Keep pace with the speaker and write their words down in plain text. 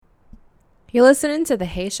You're listening to the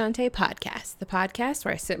Hey Shantae podcast, the podcast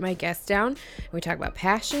where I sit my guests down and we talk about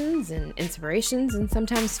passions and inspirations and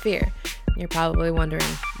sometimes fear. You're probably wondering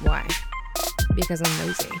why. Because I'm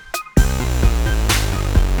nosy.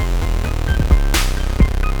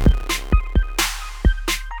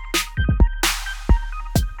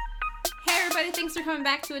 Hey everybody, thanks for coming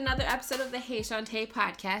back to another episode of the Hey Shantae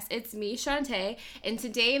podcast. It's me, Shantae, and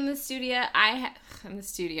today in the studio, I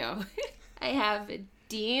have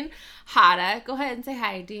Dean Hada. Go ahead and say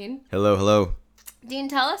hi, Dean. Hello. Dean,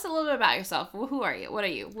 tell us a little bit about yourself. Who are you? What are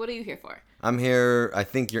you? What are you here for? I'm here. I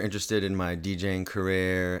think you're interested in my DJing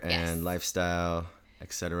career and Yes. lifestyle,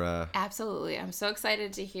 etc. Absolutely. I'm so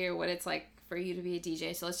excited to hear what it's like for you to be a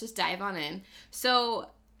DJ. So let's just dive on in. So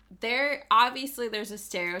there's a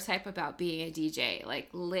stereotype about being a DJ, like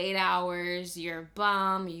late hours, you're a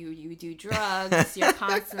bum, you do drugs, you're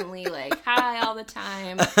constantly like high all the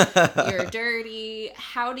time, you're dirty.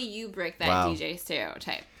 How do you break that Wow. DJ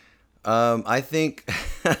stereotype? I think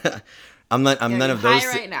I'm none of those.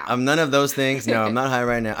 High right now. I'm none of those things. No, I'm not high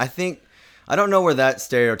right now. I don't know where that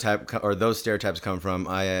stereotype or those stereotypes come from.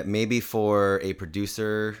 Maybe for a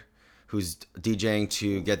producer who's DJing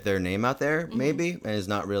to get their name out there, maybe, and is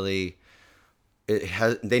not really.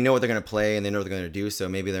 They know what they're gonna play and they know what they're gonna do, so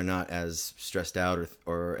maybe they're not as stressed out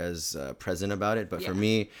or as present about it. But for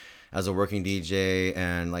me, as a working DJ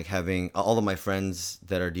and like having all of my friends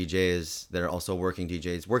that are DJs that are also working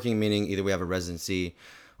DJs, working meaning either we have a residency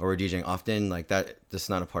or we're DJing often, like that's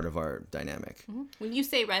not a part of our dynamic. When you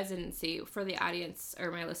say residency, for the audience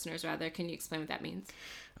or my listeners rather, can you explain what that means?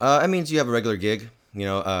 It means you have a regular gig. You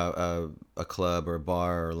know, a club or a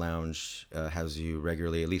bar or lounge has you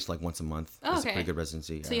regularly, at least like once a month. Oh, It's okay. a pretty good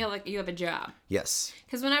residency. So you have a job. Yes.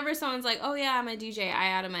 Because whenever someone's like, "Oh yeah, I'm a DJ,"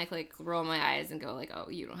 I automatically like roll my eyes and go like, "Oh,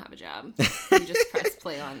 you don't have a job. You just press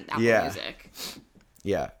play on Apple Yeah. Music."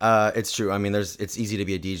 Yeah, it's true. I mean, it's easy to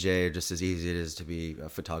be a DJ, just as easy it is to be a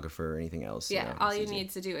photographer or anything else. Yeah, all you need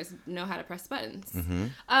to do is know how to press buttons.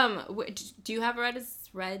 Do you have a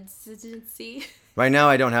residency? Right now,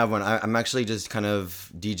 I don't have one. I'm actually just kind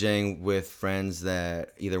of DJing with friends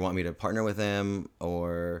that either want me to partner with them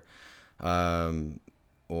or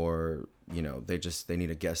you know, they need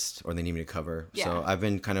a guest or they need me to cover. Yeah. So I've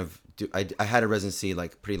been kind of I had a residency,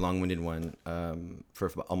 like pretty long-winded one, for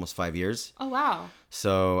almost 5 years. Oh wow.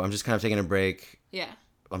 So I'm just kind of taking a break. Yeah.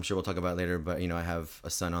 I'm sure we'll talk about it later, but you know, I have a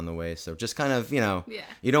son on the way, so just kind of, you know, Yeah.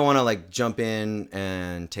 you don't want to like jump in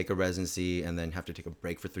and take a residency and then have to take a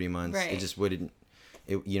break for 3 months. Right. It just wouldn't.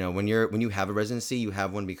 You know, when you have a residency, you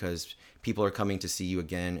have one because people are coming to see you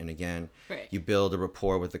again and again. Right. You build a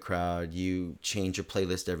rapport with the crowd. You change your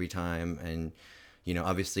playlist every time, and you know,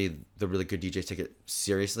 obviously, the really good DJs take it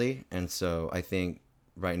seriously, and so I think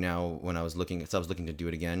right now, when I was looking to do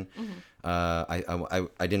it again, I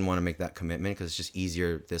didn't want to make that commitment because it's just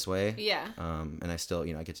easier this way. Yeah. And I still,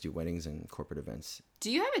 you know, I get to do weddings and corporate events.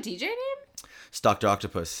 Do you have a DJ name? It's Dr.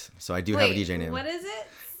 Octopus, so I do have a DJ name. What is it?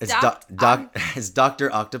 It's it's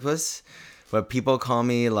Dr. Octopus, but people call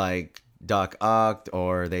me like Doc Oct,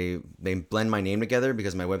 or they blend my name together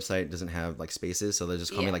because my website doesn't have like spaces, so they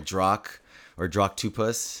just call me like Drock or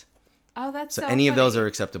Droctopus. Oh, that's So so any of those funny. are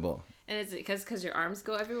acceptable. And is it because your arms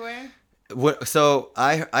go everywhere? So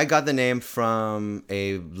I got the name from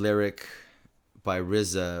a lyric by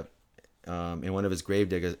RZA in one of his Grave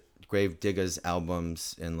Diggers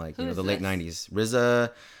albums in like Who is the late this? 90s.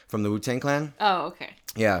 RZA from the Wu-Tang Clan. Oh, okay.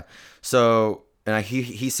 Yeah. So and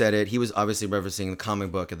he said it. He was obviously referencing the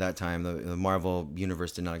comic book at that time. The Marvel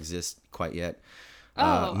universe did not exist quite yet,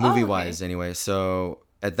 movie wise anyway. So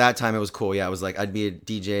at that time it was cool. Yeah, it was like I'd be a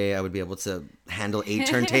DJ. I would be able to handle 8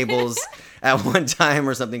 turntables at one time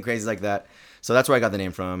or something crazy like that. So that's where I got the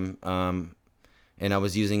name from. And I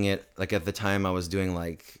was using it like at the time I was doing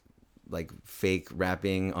like fake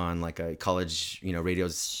rapping on like a college, you know, radio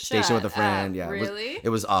station with a friend. up. Yeah, Really? it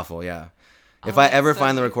was awful. Yeah. If Oh, I that's ever so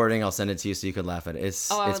find the cute. recording, I'll send it to you so you could laugh at it. It's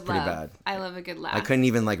pretty bad. I love a good laugh. I couldn't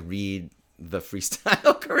even like read the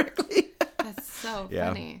freestyle correctly. That's so Yeah,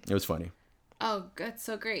 funny. it was funny. Oh, that's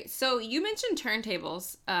so great. So you mentioned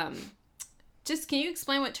turntables. Just can you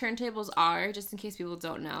explain what turntables are, just in case people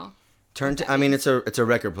don't know? I mean, it's a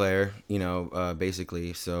record player, you know,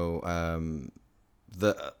 basically. So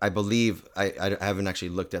I believe I haven't actually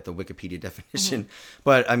looked at the Wikipedia definition,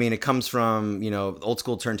 but I mean, it comes from, you know, old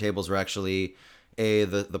school turntables were actually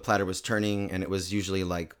the platter was turning, and it was usually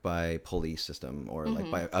like by pulley system or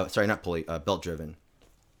like by sorry, not pulley, belt driven.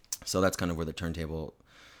 So that's kind of where the turntable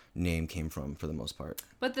name came from for the most part.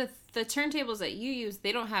 But the turntables that you use,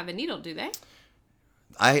 they don't have a needle, do they?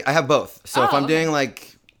 I have both. So if Oh, I'm okay. doing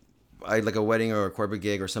like I like a wedding or a corporate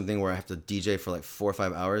gig or something where I have to DJ for like 4 or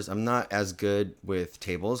 5 hours, I'm not as good with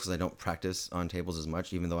tables because I don't practice on tables as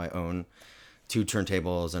much, even though I own 2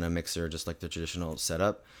 turntables and a mixer, just like the traditional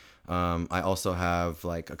setup. I also have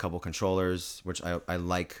like a couple controllers, which I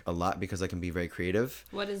like a lot because I can be very creative.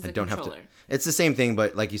 What is the I don't controller? Have to, it's the same thing,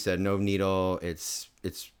 but like you said, no needle. It's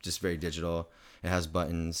just very digital. It has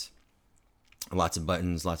buttons, lots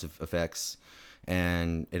of effects,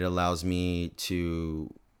 and it allows me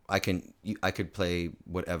to. I could play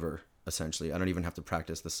whatever, essentially. I don't even have to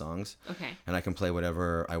practice the songs. Okay. And I can play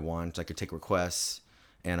whatever I want. I could take requests,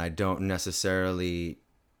 and I don't necessarily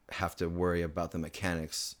have to worry about the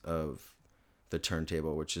mechanics of the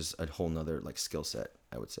turntable, which is a whole nother like skill set,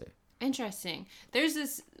 I would say. Interesting. There's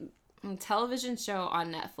this television show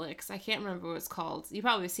on Netflix. I can't remember what it's called. You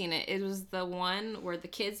probably have seen it. It was the one where the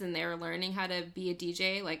kids and they were learning how to be a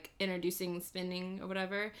DJ, like introducing spinning or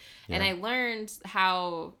whatever. Yeah. And I learned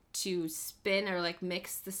how to spin or like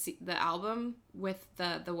mix the album with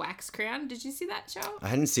the wax crayon. Did you see that show? I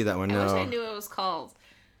hadn't seen that one. No. I wish I knew what it was called.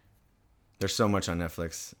 There's so much on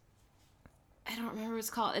Netflix. I don't remember what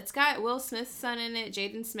it's called. It's got Will Smith's son in it,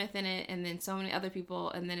 Jaden Smith in it, and then so many other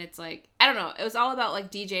people. And then it's like, I don't know. It was all about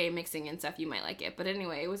like DJ mixing and stuff. You might like it. But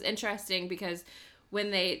anyway, it was interesting because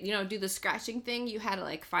when they, do the scratching thing, you had to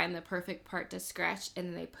like find the perfect part to scratch, and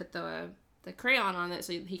then they put the crayon on it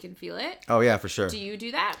so he can feel it. Oh, yeah, for sure. Do you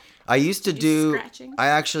do that? I used to do scratching? I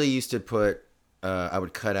actually used to put, I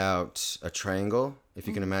would cut out a triangle, if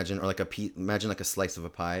you can imagine, or like imagine like a slice of a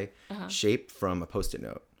pie shape from a Post-it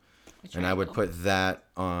note. And I would put that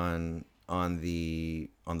on the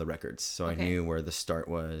records, so I knew where the start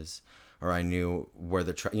was, or I knew where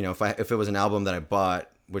the if it was an album that I bought,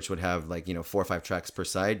 which would have like 4 or 5 tracks per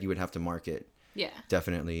side, you would have to mark it. Yeah.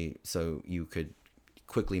 Definitely, so you could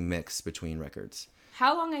quickly mix between records.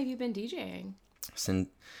 How long have you been DJing?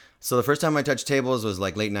 So the first time I touched tables was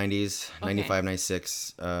like late 90s, 95,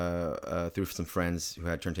 96, through some friends who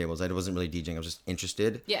had turntables. I wasn't really DJing. I was just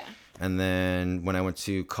interested. Yeah. And then when I went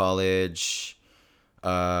to college,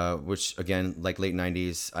 which again, like late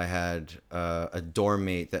 90s, I had a dorm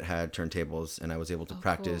mate that had turntables, and I was able to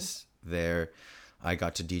practice there. I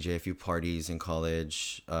got to DJ a few parties in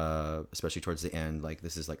college, especially towards the end. Like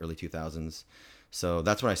this is like early 2000s. So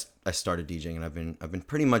that's when I started DJing, and I've been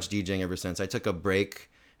pretty much DJing ever since. I took a break.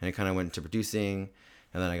 And it kind of went into producing,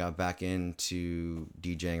 and then I got back into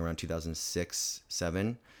DJing around 2006,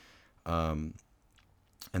 2007.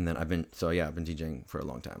 And then I've been DJing for a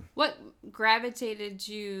long time. What gravitated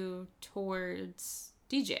you towards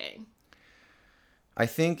DJing? I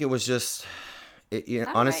think it was just,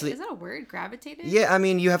 honestly. Right? Is that a word, gravitated? Yeah, I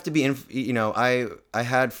mean, you have to be, I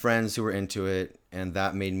had friends who were into it, and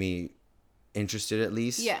that made me interested at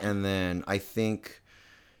least. Yeah. And then I think,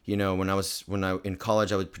 when I in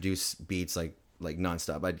college, I would produce beats like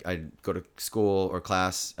nonstop. I'd go to school or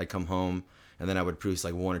class, I'd come home, and then I would produce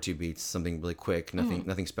like 1 or 2 beats, something really quick,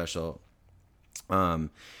 nothing special. And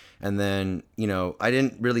then I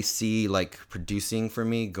didn't really see like producing for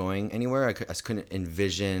me going anywhere. I just couldn't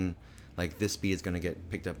envision like this beat is gonna get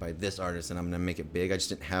picked up by this artist and I'm gonna make it big. I just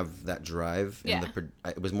didn't have that drive. Yeah.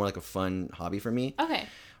 It was more like a fun hobby for me. Okay.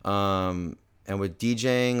 And with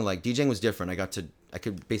DJing, like DJing was different. I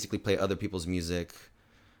could basically play other people's music,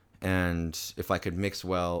 and if I could mix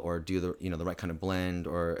well or do the right kind of blend,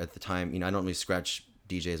 or at the time, I don't really scratch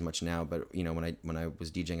DJ as much now, but when I was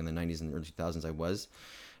DJing in the 90s and early 2000s, I was,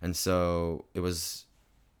 and so it was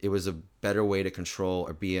a better way to control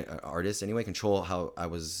or be an artist anyway, control how I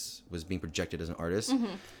was being projected as an artist.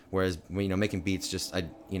 Mm-hmm. Whereas making beats,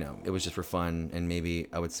 it was just for fun, and maybe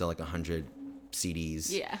I would sell like 100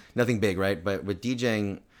 CDs. Yeah. Nothing big, right? But with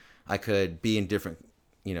DJing, I could be in different,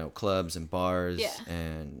 clubs and bars,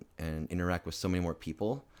 and interact with so many more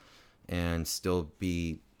people, and still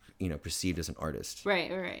be, perceived as an artist.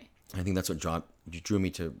 Right. I think that's what drew me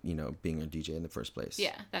to, being a DJ in the first place.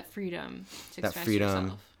 Yeah, that freedom to express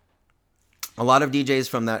yourself. A lot of DJs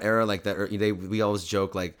from that era, like that, we always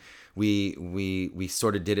joke like we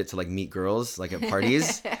sort of did it to like meet girls like at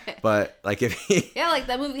parties, but like like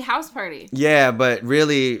that movie House Party. Yeah, but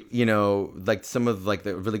really, like some of like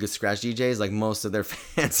the really good scratch DJs, like most of their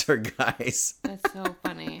fans are guys. That's so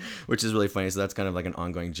funny. Which is really funny. So that's kind of like an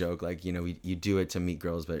ongoing joke. Like you do it to meet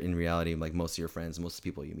girls, but in reality, like most of your friends, most of the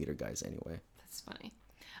people you meet are guys anyway. That's funny.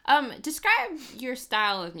 Describe your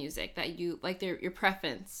style of music that you like, your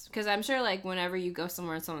preference, because I'm sure like whenever you go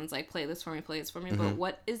somewhere and someone's like play this for me, mm-hmm. But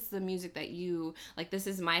what is the music that you like? This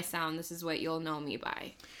is my sound. This is what you'll know me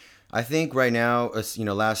by. I think right now,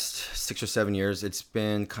 last 6 or 7 years, it's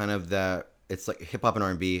been kind of that. It's like hip hop and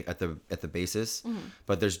R&B at the basis, mm-hmm.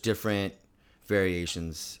 but there's different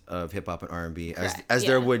variations of hip hop and R&B as Correct.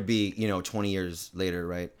 there Yeah. would be, 20 years later,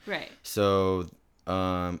 right? Right. So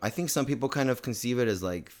I think some people kind of conceive it as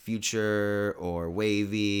like future or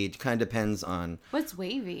wavy. It kind of depends on. What's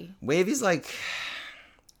wavy? Wavy's like,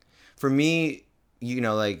 for me,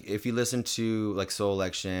 like if you listen to like Soul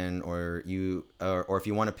Election or if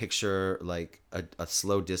you want to picture like a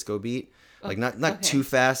slow disco beat, like not Okay. too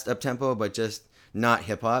fast up tempo, but just not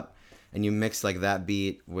hip hop, and you mix like that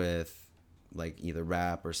beat with like either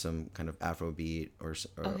rap or some kind of Afro beat or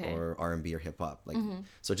Okay. or R&B or hip hop, like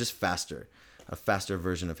so just faster, a faster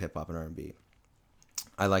version of hip hop and R&B.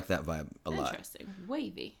 I like that vibe a lot. Interesting.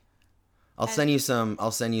 Wavy. I'll send you some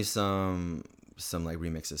like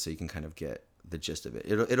remixes so you can kind of get the gist of it.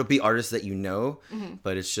 It'll be artists that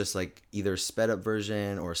but it's just like either sped up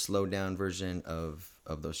version or slowed down version of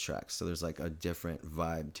those tracks. So there's like a different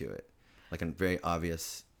vibe to it, like a very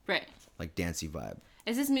obvious Right. like dancey vibe.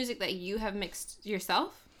 Is this music that you have mixed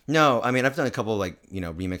yourself? No, I mean I've done a couple like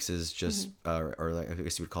remixes, just or like I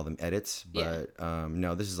guess you would call them edits, but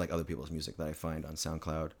no, this is like other people's music that I find on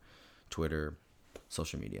SoundCloud, Twitter,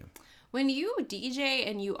 social media. When you DJ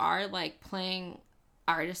and you are like playing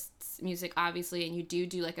artists' music, obviously, and you do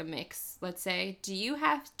like a mix, let's say, do you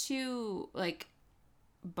have to like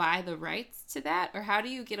buy the rights to that, or how do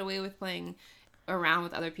you get away with playing around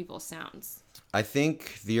with other people's sounds? I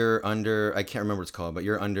think you're under. I can't remember what it's called, but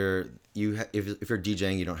you're under. If you're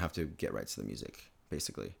DJing, you don't have to get rights to the music,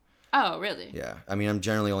 basically. Oh, really? Yeah, I mean,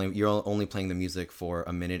 you're only playing the music for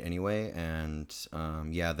a minute anyway, and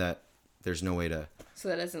that there's no way to. So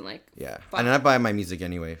that doesn't like. Yeah, and I buy my music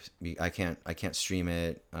anyway. I can't stream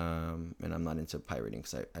it, and I'm not into pirating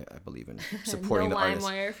because I believe in supporting no the artist.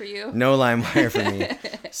 LimeWire for you. No LimeWire for me.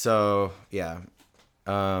 So yeah,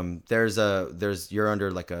 you're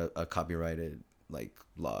under like a copyrighted like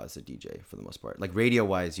law as a DJ for the most part. Like radio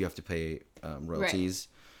wise, you have to pay royalties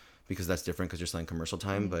because that's different because you're selling commercial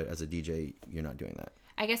time. But as a DJ, you're not doing that.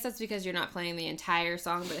 I guess that's because you're not playing the entire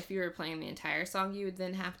song. But if you were playing the entire song, you would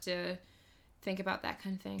then have to think about that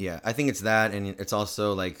kind of thing. Yeah, I think it's that, and it's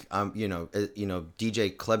also like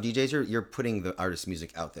DJ club DJs. You're putting the artist's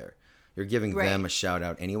music out there. You're giving them a shout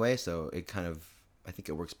out anyway. So it kind of. I think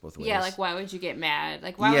it works both ways. Yeah, like why would you get mad?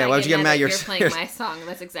 Like why would you get mad that you're playing my song?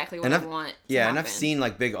 That's exactly what I want. Yeah, and I've seen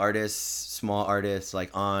like big artists, small artists,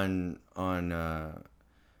 like on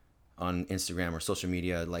Instagram or social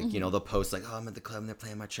media, like they'll post like, "Oh, I'm at the club and they're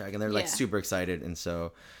playing my track," and they're like super excited. And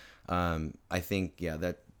so, I think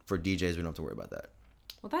that for DJs we don't have to worry about that.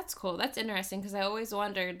 Well, that's cool. That's interesting because I always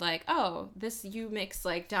wondered like, oh, you mix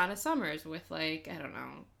like Donna Summers with like I don't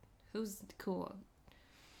know, who's cool.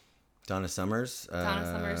 Donna Summers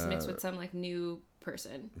mixed with some like new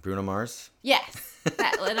person. Bruno Mars. Yes,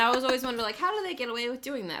 and I was always wondering like how do they get away with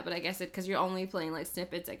doing that? But I guess because you're only playing like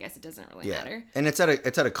snippets, I guess it doesn't really matter. And it's at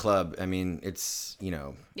a club. I mean, it's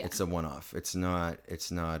it's a one-off. It's not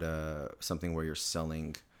something where you're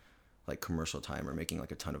selling like commercial time or making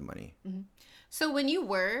like a ton of money. Mm-hmm. So when you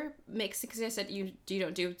were mixing, because I said you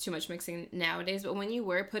don't do too much mixing nowadays, but when you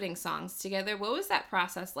were putting songs together, what was that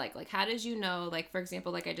process like? Like, how did you know, like, for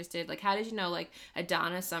example, like I just did, like, how did you know, like, a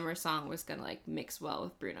Donna Summer song was going to, like, mix well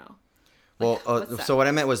with Bruno? Like, so what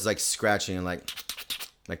I meant was, like, scratching and, like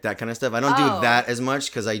that kind of stuff. I don't do that as much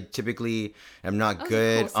because I typically am not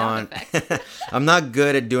good on. I'm not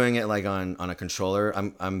good at doing it like on a controller.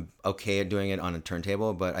 I'm okay at doing it on a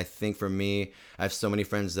turntable, but I think for me, I have so many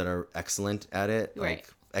friends that are excellent at it, like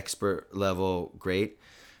expert level, great,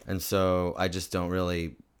 and so I just don't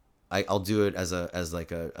really. I'll do it as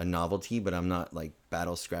a novelty, but I'm not like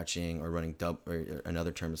battle scratching or running or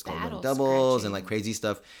another term is called running doubles and like crazy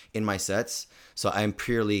stuff in my sets. So I'm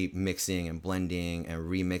purely mixing and blending and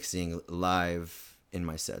remixing live in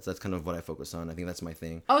my sets. That's kind of what I focus on. I think that's my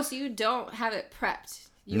thing. Oh, so you don't have it prepped?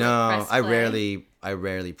 No, I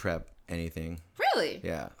rarely prep anything. Really?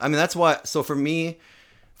 Yeah, I mean that's why. So for me,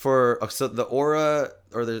 so the aura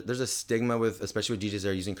or there's a stigma with especially with DJs that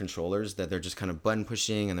are using controllers that they're just kind of button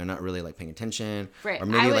pushing and they're not really like paying attention. Right. Or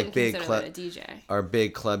maybe like big club DJ. Or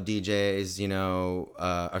big club DJs,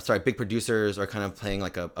 big producers are kind of playing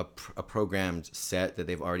like a programmed set that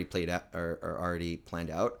they've already played out or already planned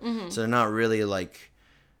out. Mm-hmm. So they're not really like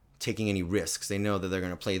taking any risks. They know that they're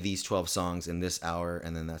going to play these 12 songs in this hour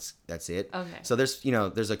and then that's it. Okay. So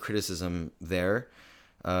there's a criticism there.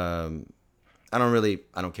 I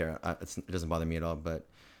don't care. It doesn't bother me at all. But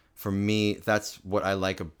for me, that's what I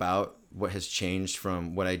like about what has changed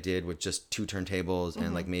from what I did with just 2 turntables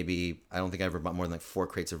and like maybe I don't think I ever bought more than like 4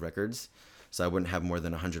 crates of records, so I wouldn't have more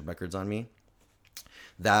than 100 records on me.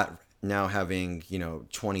 That now having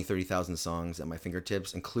 20, 30,000 songs at my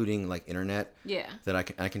fingertips, including like internet, that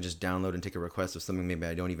I can just download and take a request of something maybe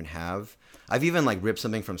I don't even have. I've even like ripped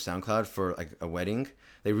something from SoundCloud for like a wedding.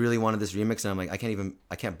 They really wanted this remix, and I'm like,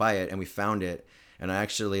 I can't buy it, and we found it, and I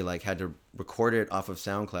actually like had to record it off of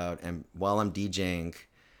SoundCloud, and while I'm DJing,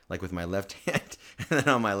 like with my left hand, and then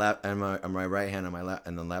on my my right hand on my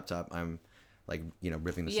and the laptop, I'm like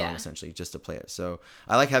ripping the song essentially just to play it. So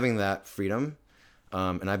I like having that freedom.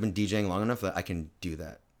 And I've been DJing long enough that I can do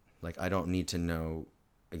that. Like, I don't need to know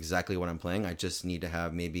exactly what I'm playing. I just need to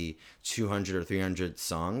have maybe 200 or 300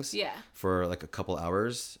 songs for like a couple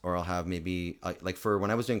hours. Or I'll have maybe, like for when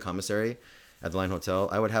I was doing commissary at the Line Hotel,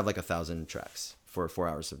 I would have like 1,000 tracks for 4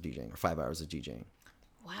 hours of DJing or 5 hours of DJing.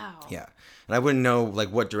 Wow. Yeah. And I wouldn't know like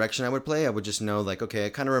what direction I would play. I would just know like, okay, I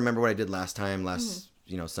kind of remember what I did last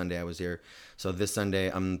Sunday I was here. So this Sunday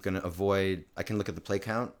I'm going to I can look at the play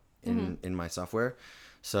count in my software,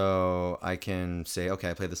 so I can say, okay,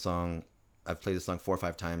 I've played this song 4 or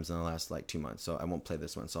 5 times in the last like 2 months, so I won't play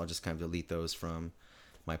this one. So I'll just kind of delete those from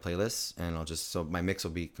my playlists, and so my mix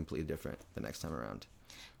will be completely different the next time around.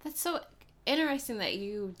 That's so interesting that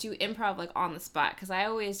you do improv like on the spot, because I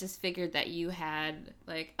always just figured that you had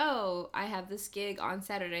like, oh, I have this gig on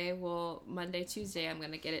Saturday, well, Monday, Tuesday I'm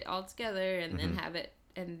gonna get it all together and then have it,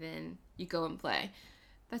 and then you go and play.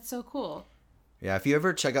 That's so cool. Yeah, if you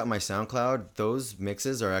ever check out my SoundCloud, those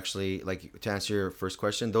mixes are actually, like, to answer your first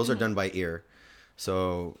question, those are done by ear.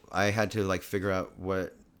 So I had to, like, figure out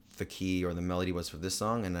what the key or the melody was for this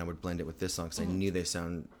song, and I would blend it with this song because I knew they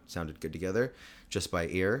sounded good together just by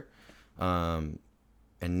ear. And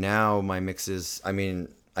now my mixes, I mean,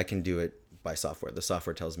 I can do it by software. The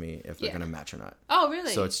software tells me if they're going to match or not. Oh,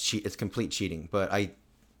 really? So it's complete cheating. But I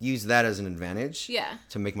use that as an advantage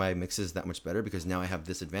to make my mixes that much better, because now I have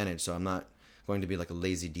this advantage. So I'm not going to be like a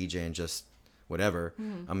lazy DJ and just whatever.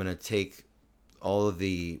 I'm going to take all of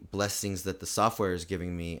the blessings that the software is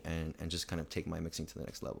giving me and just kind of take my mixing to the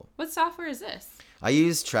next level. What software is this? I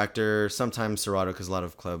use Traktor, sometimes Serato, because a lot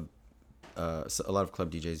of club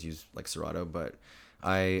DJs use like Serato, but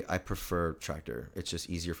I prefer Traktor. It's just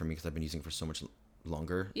easier for me because I've been using it for so much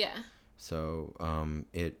longer. Yeah. So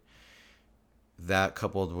that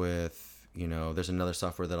coupled with, there's another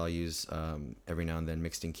software that I'll use every now and then,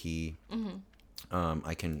 Mixed in Key.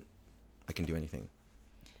 I can do anything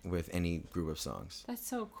with any group of songs. That's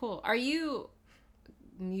so cool. Are you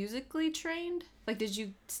musically trained? Like, did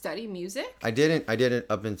you study music? I didn't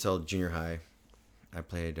up until junior high. I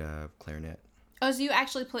played clarinet. Oh, so you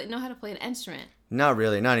actually know how to play an instrument? Not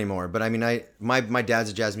really, not anymore. But I mean, my dad's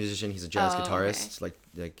a jazz musician. He's a jazz guitarist, like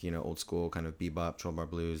old school kind of bebop, 12-bar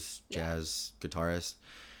blues, jazz guitarist.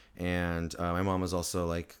 And my mom was also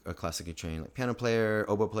like a classically trained like piano player,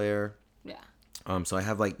 oboe player. Yeah. So I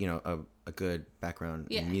have like a good background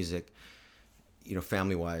in music,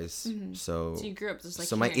 family wise. So you grew up just like.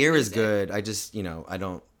 So my ear is good. I just I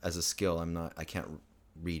don't, as a skill, I can't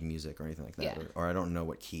read music or anything like that, or I don't know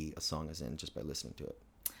what key a song is in just by listening to it.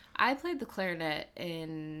 I played the clarinet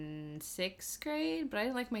in 6th grade, but I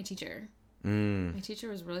didn't like my teacher. My teacher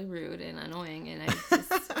was really rude and annoying, and I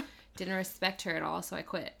just didn't respect her at all, so I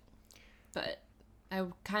quit. But I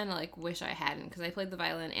kind of like wish I hadn't, because I played the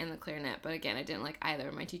violin and the clarinet, but again, I didn't like either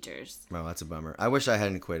of my teachers. Well, that's a bummer. I wish I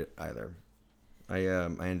hadn't quit it either. I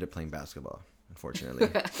ended up playing basketball, unfortunately.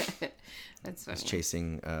 That's funny. I was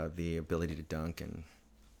chasing the ability to dunk and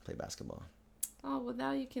play basketball. Oh, well,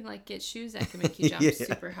 now you can like get shoes that can make you jump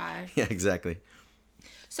super high. Yeah, exactly.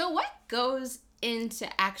 So what goes into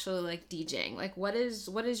actually like DJing? Like, what is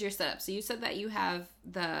your setup? So you said that you have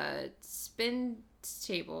the spin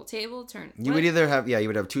turn. You would either have you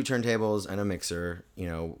would have 2 turntables and a mixer,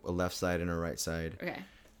 a left side and a right side. Okay.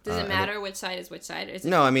 Does it matter which side is which side? Is it,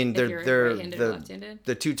 no, I mean they're right-handed or left-handed?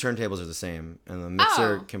 The 2 turntables are the same, and the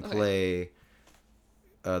mixer can play.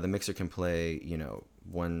 The mixer can play,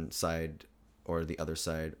 one side or the other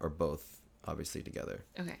side or both, obviously together.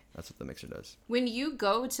 Okay. That's what the mixer does. When you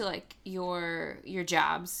go to like your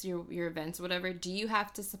jobs, your events, whatever, do you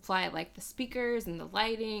have to supply like the speakers and the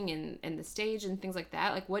lighting and the stage and things like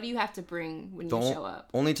that? Like, what do you have to bring when you show up?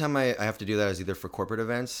 Only time I have to do that is either for corporate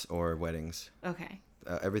events or weddings. Okay.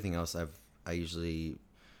 Everything else I usually,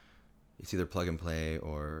 it's either plug and play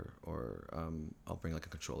or I'll bring like a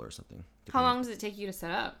controller or something. How long does it take you to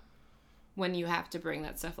set up when you have to bring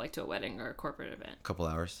that stuff like to a wedding or a corporate event? A couple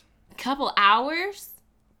hours. Couple hours?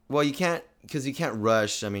 Well, you can't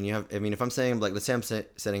rush. I mean, if I'm saying like, let's say I'm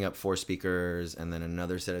setting up 4 speakers and then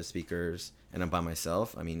another set of speakers and I'm by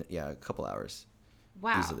myself, I mean, a couple hours.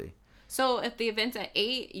 Wow. Easily. So if the event's at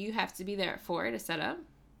 8, you have to be there at 4 to set up?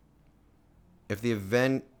 If the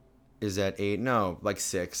event is at 8, no, like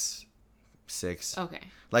 6. 6. Okay.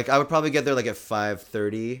 Like I would probably get there like at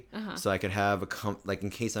 5:30, Uh-huh. so I could have like in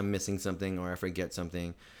case I'm missing something or I forget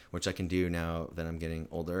something, which I can do now that I'm getting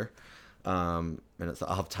older. And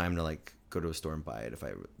I'll have time to like go to a store and buy it if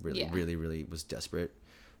I really was desperate,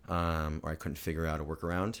 or I couldn't figure out a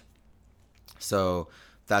workaround. So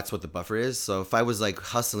that's what the buffer is. So if I was like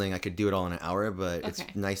hustling, I could do it all in an hour, but it's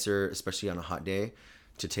nicer, especially on a hot day,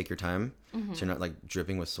 to take your time, so you're not like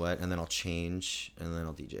dripping with sweat, and then I'll change and then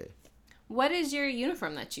I'll DJ. What is your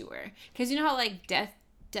uniform that you wear? Because you know how like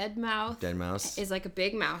Dead Mouse is like a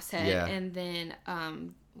big mouse head, and then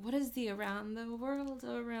what is the Around the World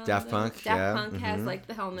around Daft Punk? Daft Punk has like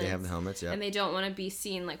the helmets. They have the helmets, yeah. And they don't want to be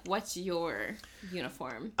seen. Like, what's your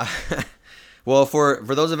uniform? Well, for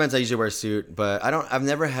those events, I usually wear a suit, but I've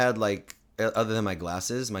never had like other than my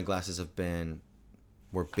glasses. My glasses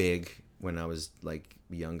were big when I was like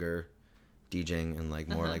younger, DJing and like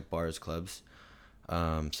more like bars, clubs.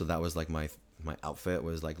 So that was like my outfit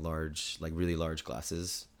was like large, like really large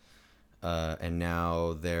glasses. And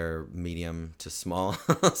now they're medium to small.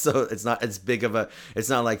 So it's not as big of it's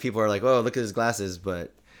not like people are like, oh, look at his glasses.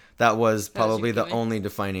 But that was probably the only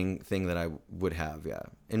defining thing that I would have. Yeah.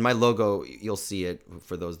 In my logo, you'll see it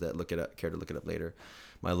for those that care to look it up later.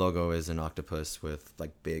 My logo is an octopus with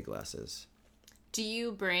like big glasses. Do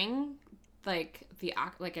you bring like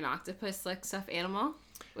an octopus like stuffed animal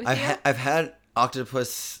with you? I've had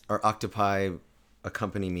octopus or octopi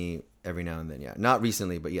accompany me every now and then. Yeah, not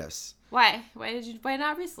recently, but yes. Why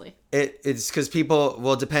not recently? It's because people.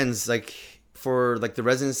 Well, it depends. Like for like the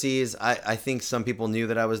residencies, I think some people knew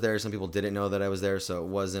that I was there. Some people didn't know that I was there, so it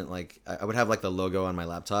wasn't like I would have like the logo on my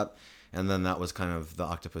laptop, and then that was kind of the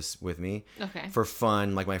octopus with me. Okay. For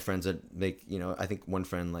fun, like my friends would make. I think one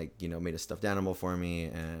friend made a stuffed animal for me,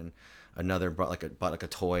 and another bought like a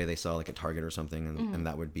toy they saw like at Target or something, and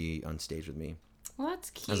that would be on stage with me. Well, that's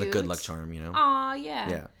cute. As a good luck charm, Aw, yeah.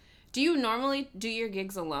 Yeah. Do you normally do your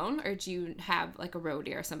gigs alone, or do you have like a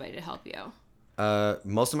roadie or somebody to help you?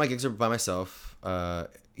 Most of my gigs are by myself.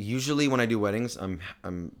 Usually when I do weddings,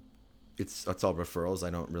 it's all referrals. I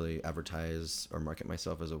don't really advertise or market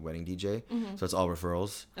myself as a wedding DJ, so it's all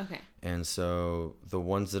referrals. Okay. And so the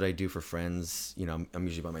ones that I do for friends, I'm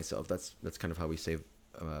usually by myself. That's kind of how we save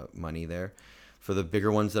money there. For the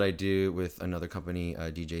bigger ones that I do with another company,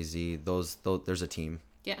 DJZ, those there's a team.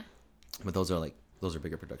 Yeah. But those are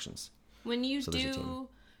bigger productions. When you do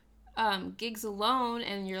gigs alone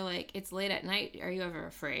and you're like, it's late at night, are you ever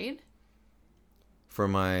afraid? For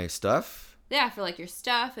my stuff? Yeah, for like your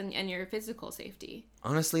stuff and your physical safety.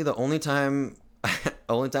 Honestly, the only time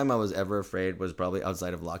I was ever afraid was probably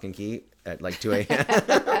outside of Lock and Key at like 2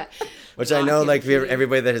 a.m. Which I know like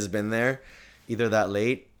everybody that has been there, either that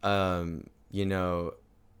late, I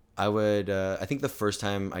would, I think the first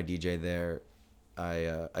time I DJ'd there,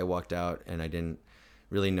 I walked out and I didn't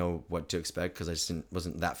really know what to expect because I just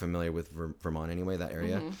wasn't that familiar with Vermont anyway, that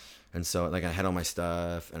area. And so like I had all my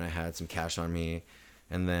stuff and I had some cash on me,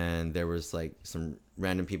 and then there was like some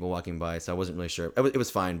random people walking by, so I wasn't really sure. It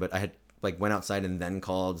was fine, but I had like went outside and then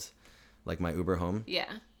called like my Uber home.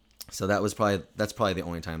 Yeah. So that's probably the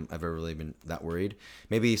only time I've ever really been that worried.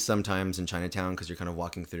 Maybe sometimes in Chinatown because you're kind of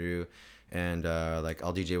walking through, and like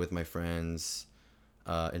I'll DJ with my friends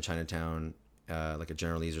in Chinatown. Like a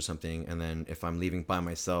General Lee's or something, and then if I'm leaving by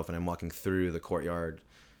myself and I'm walking through the courtyard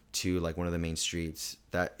to like one of the main streets,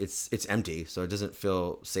 that it's empty, so it doesn't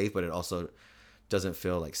feel safe, but it also doesn't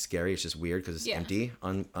feel like scary. It's just weird because it's empty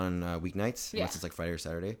on weeknights unless it's like Friday or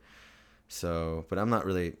Saturday. So, but I'm not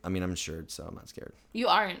really. I mean, I'm insured, so I'm not scared. You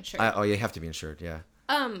are insured. You have to be insured, yeah.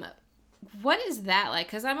 What is that like?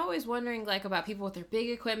 Because I'm always wondering like about people with their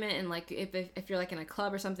big equipment, and like if you're like in a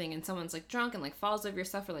club or something and someone's like drunk and like falls over your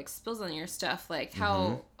stuff or like spills on your stuff, like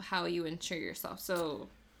how you insure yourself. So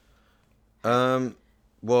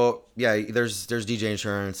well, yeah, there's DJ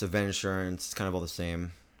insurance, event insurance, it's kind of all the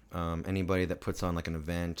same. Anybody that puts on like an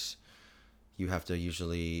event, you have to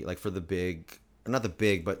usually like for the big, not the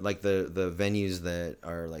big, but like the venues that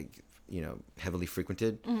are like heavily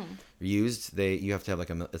frequented, used, you have to have like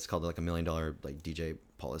it's called like $1 million like DJ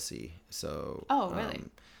policy. So really?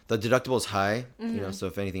 The deductible is high, so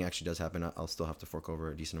if anything actually does happen, I'll still have to fork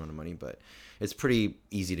over a decent amount of money, but it's pretty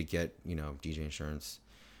easy to get DJ insurance.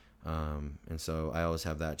 And so I always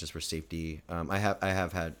have that just for safety. I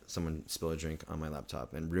have had someone spill a drink on my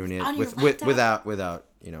laptop and ruin it without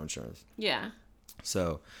insurance. Yeah.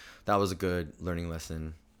 So that was a good learning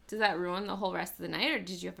lesson. Does that ruin the whole rest of the night, or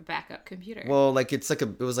did you have a backup computer? Well, like it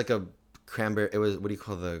was like a cranberry. It was, what do you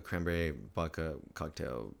call the cranberry vodka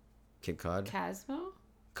cocktail? Cape Cod.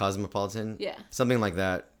 Cosmopolitan. Yeah. Something like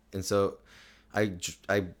that. And so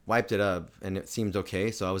I wiped it up and it seemed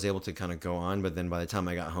okay, so I was able to kind of go on. But then by the time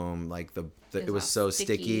I got home, like it was so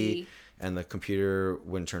sticky, and the computer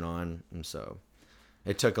wouldn't turn on, and so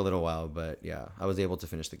it took a little while. But yeah, I was able to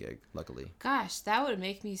finish the gig, luckily. Gosh, that would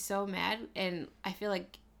make me so mad, and I feel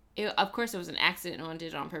like, of course, it was an accident. No one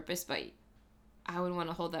did it on purpose, but I would want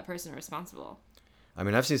to hold that person responsible. I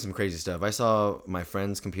mean, I've seen some crazy stuff. I saw my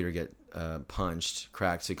friend's computer get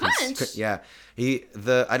cracked. So Punched? yeah,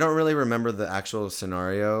 I don't really remember the actual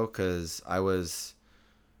scenario because I was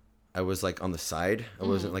like on the side. I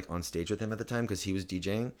wasn't like on stage with him at the time because he was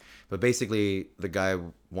DJing. But basically, the guy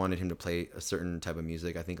wanted him to play a certain type of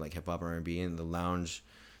music. I think like hip hop or R&B. And the lounge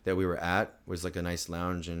that we were at was like a nice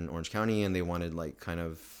lounge in Orange County, and they wanted like kind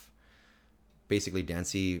of basically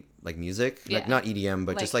dancey like music, like not EDM,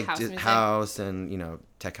 but like just like house and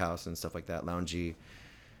tech house and stuff like that, loungy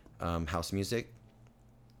house music.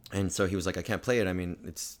 And so he was like, I can't play it. I mean,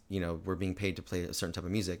 it's we're being paid to play a certain type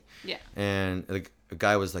of music. Yeah. And the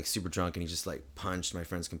guy was like super drunk, and he just like punched my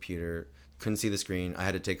friend's computer. Couldn't see the screen. I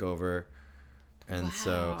had to take over. And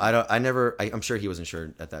so I'm sure he was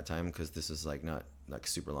insured at that time because this is like not like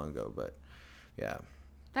super long ago, but yeah.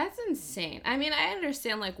 That's insane. I mean, I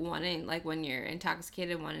understand like wanting, like when you're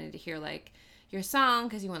intoxicated, wanting to hear like your song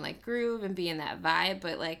because you want like groove and be in that vibe,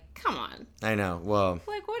 but like, come on. I know. Well,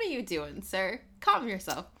 like, what are you doing, sir? Calm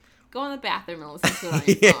yourself. Go in the bathroom and listen to it on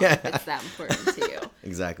your phone if it's that important to you.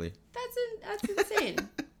 Exactly. That's insane.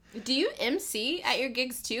 Do you MC at your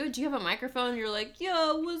gigs too? Do you have a microphone? You're like,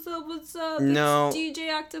 yo, what's up? What's up? No. It's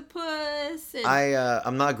DJ Octopus. And...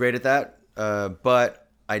 I'm not great at that, but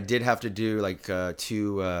I did have to do like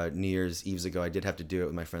 2 New Year's Eves ago. I did have to do it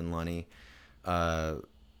with my friend Lonnie.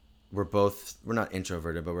 We're not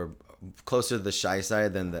introverted, but we're closer to the shy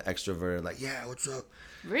side than the extroverted. Like, yeah, what's up?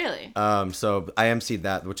 Really? So I emceed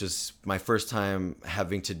that, which is my first time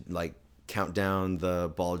having to like count down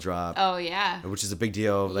the ball drop. Oh yeah. Which is a big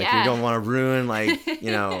deal. Like you don't want to ruin like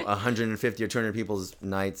 150 or 200 people's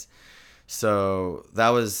nights. So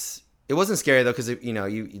it wasn't scary though because the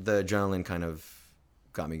adrenaline kind of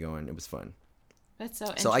got me going. It was fun. That's so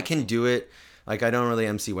interesting. So I can do it. Like I don't really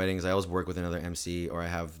MC weddings. I always work with another MC, or I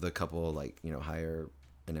have the couple like hire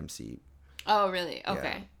an MC. Oh really?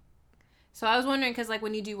 Okay. Yeah. So I was wondering because like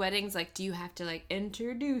when you do weddings, like do you have to like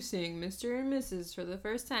introducing Mr. and Mrs. for the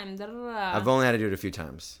first time? Da, da, da. I've only had to do it a few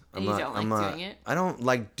times. You don't like doing it? I don't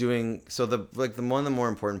like doing so. One of the more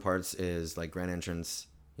important parts is like grand entrance.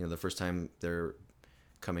 The first time they're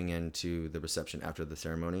coming into the reception after the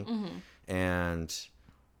ceremony, and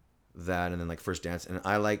that, and then like first dance. And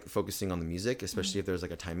I like focusing on the music, especially if there's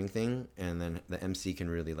like a timing thing, and then the MC can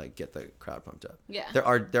really like get the crowd pumped up. Yeah.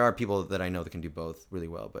 There are people that I know that can do both really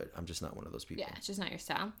well, but I'm just not one of those people. Yeah, it's just not your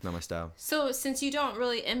style. Not my style. So since you don't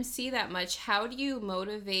really MC that much, how do you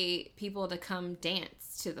motivate people to come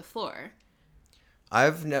dance to the floor?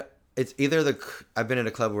 It's either I've been at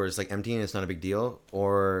a club where it's like empty and it's not a big deal,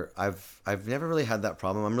 or I've never really had that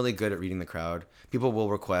problem. I'm really good at reading the crowd. People will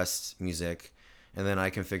request music, and then I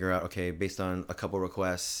can figure out, okay, based on a couple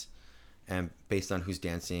requests and based on who's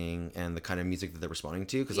dancing and the kind of music that they're responding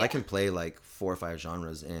to, because I can play like 4 or 5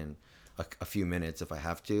 genres in a few minutes if I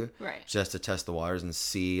have to, right? Just to test the waters and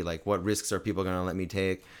see like what risks are people gonna let me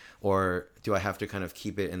take, or do I have to kind of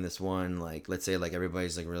keep it in this one, like let's say like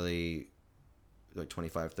everybody's like really like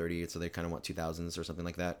 25, 30, so they kind of want 2000s or something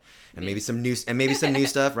like that, and maybe some new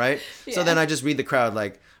stuff, right? Yeah. So then I just read the crowd,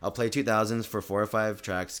 like I'll play 2000s for 4 or 5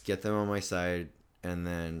 tracks, get them on my side, and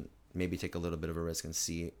then maybe take a little bit of a risk and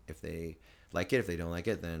see if they like it. If they don't like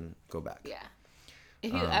it, then go back. Yeah.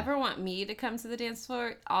 If you ever want me to come to the dance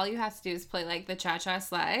floor, all you have to do is play like the cha-cha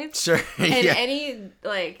slide. Sure. And any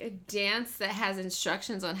like dance that has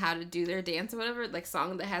instructions on how to do their dance or whatever, like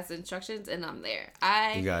song that has instructions, and I'm there.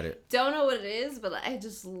 You got it. Don't know what it is, but I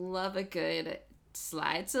just love a good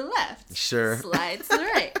slide to the left. Sure. Slide to the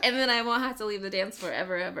right. And then I won't have to leave the dance floor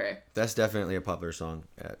ever. That's definitely a popular song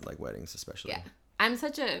at like weddings especially. Yeah. I'm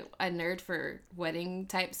such a nerd for wedding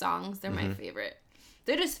type songs. They're my favorite.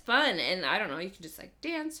 They're just fun, and I don't know, you can just like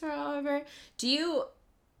dance for however. Do you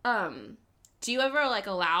ever like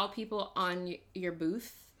allow people on your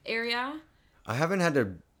booth area? I haven't had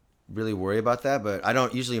to really worry about that, but I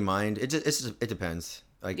don't usually mind. It depends.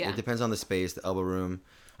 Like it depends on the space, the elbow room.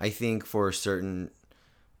 I think for certain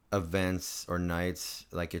events or nights,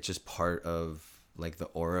 like it's just part of like the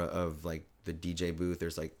aura of like the DJ booth.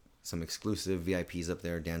 There's like some exclusive VIPs up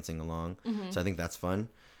there dancing along, so I think that's fun.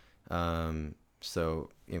 So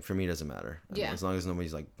for me, it doesn't matter. As long as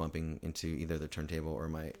nobody's like bumping into either the turntable or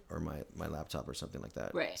my laptop or something like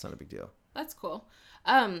that. Right. It's not a big deal. That's cool.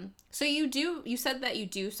 So you said that you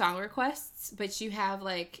do song requests, but you have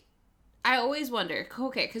like I always wonder,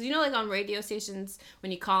 okay, because you know, like on radio stations,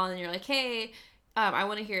 when you call and you're like, hey, I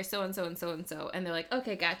want to hear so and so and so and so, and they're like,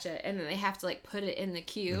 okay, gotcha, and then they have to like put it in the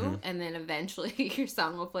queue, and then eventually your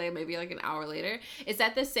song will play maybe like an hour later. Is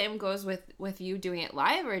that the same goes with you doing it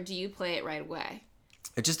live, or do you play it right away?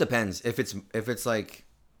 It just depends. If it's like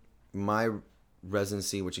my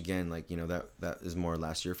residency, which again, like, you know, that is more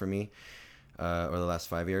last year for me, or the last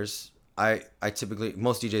 5 years. I typically,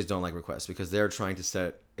 most DJs don't like requests because they're trying to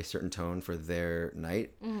set a certain tone for their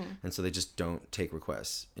night, and so they just don't take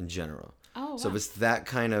requests in general. Oh, wow. So if it's that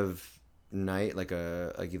kind of night, like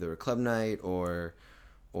either a club night or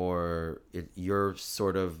you're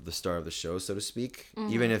sort of the star of the show, so to speak,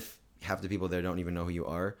 even if half the people there don't even know who you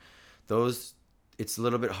are, it's a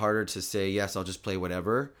little bit harder to say, yes, I'll just play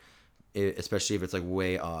whatever, especially if it's like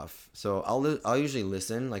way off. So I'll usually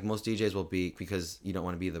listen. Like most DJs will be, because you don't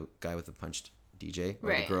want to be the guy with the punched DJ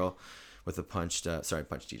or the girl with the punched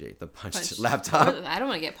DJ, the punched laptop. I don't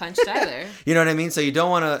want to get punched either. You know what I mean? So you don't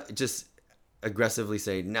want to just aggressively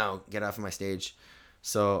say, no, get off of my stage.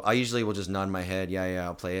 So I usually will just nod my head, yeah,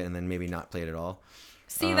 I'll play it, and then maybe not play it at all.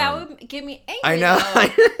 See, that would get me angry. I know.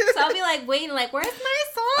 So I'll be like waiting, like, where's my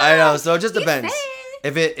song? I know. So it just depends.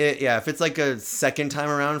 If if it's like a second time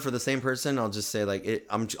around for the same person, I'll just say like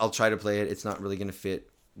I'll try to play it. It's not really gonna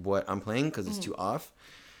fit what I'm playing because it's too off.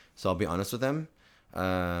 So I'll be honest with them,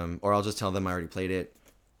 or I'll just tell them I already played it.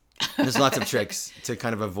 There's lots of tricks to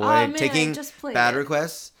kind of avoid taking bad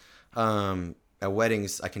requests. At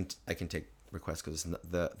weddings, I can take requests because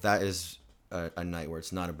that is a night where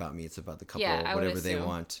it's not about me. It's about the couple, whatever they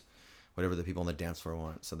want, whatever the people on the dance floor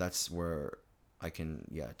want. So that's where I can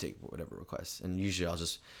take whatever requests. And usually I'll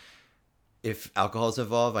just, if alcohol is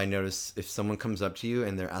involved, I notice if someone comes up to you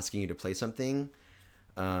and they're asking you to play something,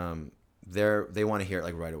 they want to hear it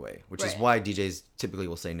like right away, which is why DJs typically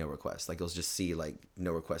will say no request. Like you'll just see like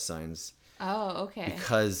no request signs. Oh, okay.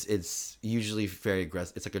 Because it's usually very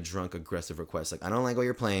aggressive. It's like a drunk, aggressive request. Like, I don't like what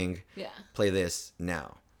you're playing. Yeah. Play this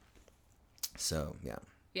now. So, yeah.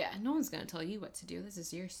 Yeah, no one's going to tell you what to do. This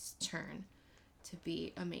is your turn to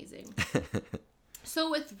be amazing. So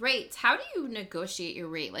with rates, how do you negotiate your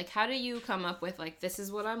rate? Like, how do you come up with, like, this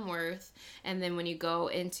is what I'm worth? And then when you go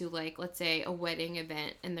into, like, let's say a wedding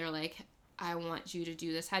event and they're like, I want you to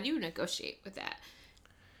do this. How do you negotiate with that?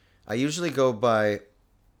 I usually go by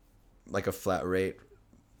like a flat rate,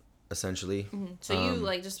 essentially. So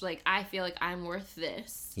you just I feel like I'm worth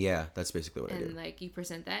this. Yeah, that's basically what I do. And like you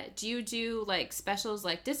present that. Do you do like specials,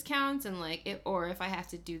 like discounts, and like or if I have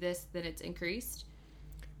to do this, then it's increased?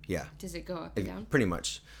 Yeah. Does it go up and down? Pretty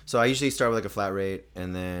much. So I usually start with like a flat rate,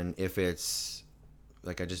 and then if it's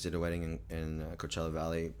like I just did a wedding in Coachella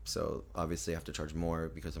Valley, so obviously I have to charge more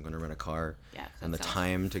because I'm going to rent a car and the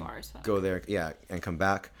time to go there, and come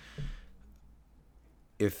back.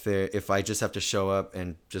 If I just have to show up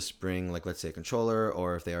and just bring like, let's say a controller,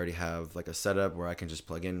 or if they already have like a setup where I can just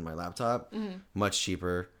plug in my laptop, much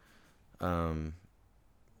cheaper.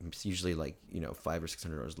 It's usually like, $500 or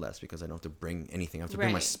 $600 less because I don't have to bring anything. I have to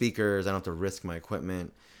bring my speakers. I don't have to risk my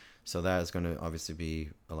equipment. So that is going to obviously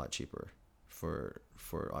be a lot cheaper for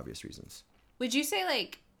obvious reasons. Would you say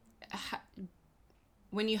like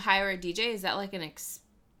when you hire a DJ, is that like an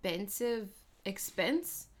expensive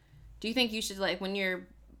expense? Do you think you should, like, when you're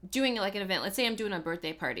doing like an event, let's say I'm doing a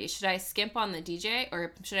birthday party, should I skimp on the DJ,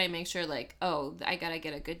 or should I make sure like, oh, I gotta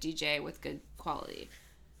get a good DJ with good quality?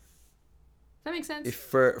 Does that make sense?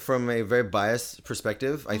 From a very biased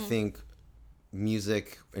perspective, I think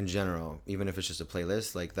music in general, even if it's just a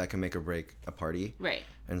playlist, like that can make or break a party. Right.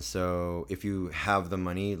 And so if you have the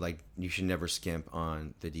money, like you should never skimp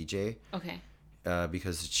on the DJ. Okay.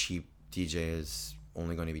 Because a cheap DJ is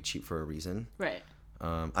only going to be cheap for a reason. Right.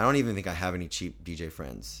 I don't even think I have any cheap DJ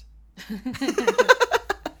friends.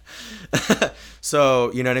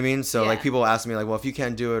 So, you know what I mean? So, like, people ask me, like, well, if you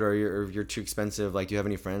can't do it or you're too expensive, like, do you have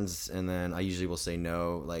any friends? And then I usually will say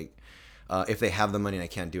no. Like, if they have the money and I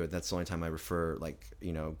can't do it, that's the only time I refer, like,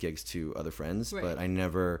 gigs to other friends. Right. But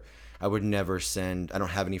I would never send, I don't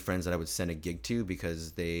have any friends that I would send a gig to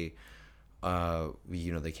because they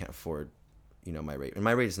can't afford, my rate. And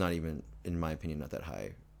my rate is not even, in my opinion, not that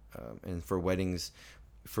high. And for weddings,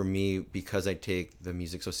 for me, because I take the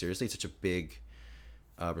music so seriously, it's such a big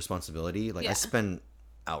responsibility. Like I spend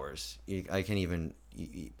hours. I can't even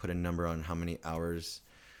put a number on how many hours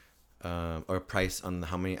or a price on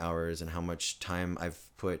how many hours and how much time I've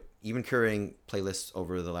put, even curating playlists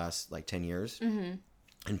over the last like 10 years and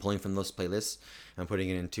pulling from those playlists and putting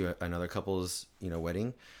it into another couple's,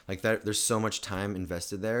 wedding. Like that, there's so much time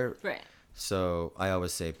invested there. Right. So I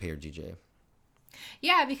always say pay your DJ.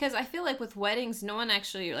 Yeah, because I feel like with weddings, no one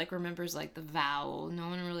actually like remembers like the vow. No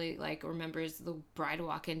one really like remembers the bride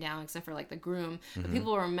walking down, except for like the groom. But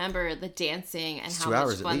people remember the dancing and how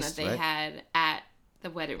much fun that they had at the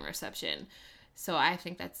wedding reception. So I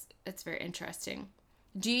think that's very interesting.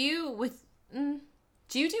 Do you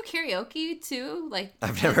do karaoke too? Like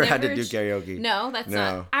I've never had to do karaoke. No, that's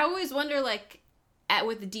not. I always wonder like.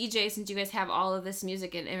 With the DJ, since you guys have all of this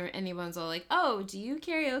music and anyone's all like, oh, do you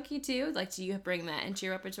karaoke too? Like, do you bring that into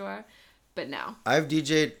your repertoire? But no. I've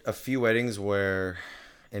DJ'd a few weddings where,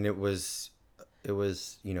 and it was,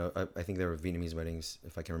 you know, I think they were Vietnamese weddings,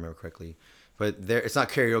 if I can remember correctly. But it's not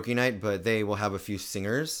karaoke night, but they will have a few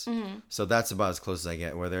singers. Mm-hmm. So that's about as close as I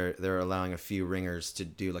get, where they're allowing a few ringers to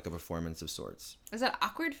do like a performance of sorts. Is that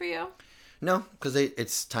awkward for you? No, because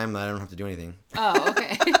it's time that I don't have to do anything. Oh,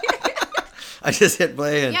 okay. I just hit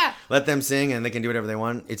play and let them sing, and they can do whatever they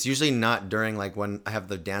want. It's usually not during like when I have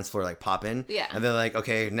the dance floor like pop in. Yeah. And they're like,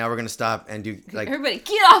 okay, now we're gonna stop and do like everybody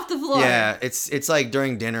get off the floor. Yeah, it's like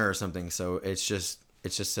during dinner or something. So it's just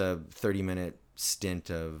a 30-minute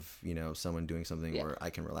stint of, you know, someone doing something where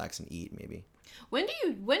I can relax and eat maybe. When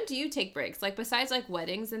do you take breaks? Like besides like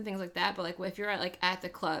weddings and things like that, but like if you're at the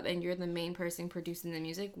club and you're the main person producing the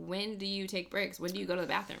music, when do you take breaks? When do you go to the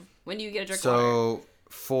bathroom? When do you get a drink of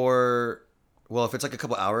water? Well, if it's like a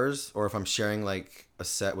couple hours, or if I'm sharing like a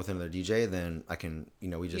set with another DJ, then I can, you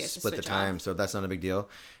know, we just split the time, so that's not a big deal.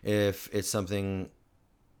 If it's something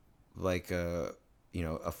like you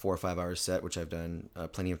know, a 4 or 5 hour set, which I've done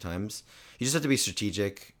plenty of times, you just have to be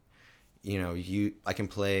strategic. You know, I can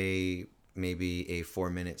play maybe a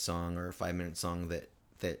 4-minute song or a 5-minute song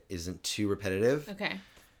that isn't too repetitive. Okay.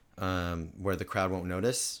 Where the crowd won't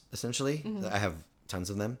notice. Essentially, mm-hmm. I have tons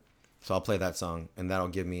of them, so I'll play that song, and that'll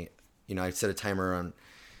give me. You know, I set a timer on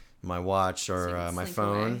my watch or my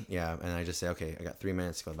phone. Away. Yeah, and I just say, okay, I got 3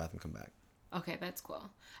 minutes to go to the bathroom, come back. Okay, that's cool.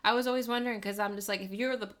 I was always wondering because I'm just like, if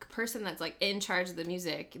you're the person that's like in charge of the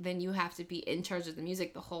music, then you have to be in charge of the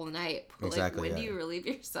music the whole night. But exactly. Like, when do you relieve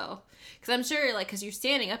yourself? Because I'm sure, like, because you're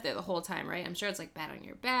standing up there the whole time, right? I'm sure it's like bad on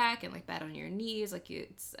your back and like bad on your knees. Like,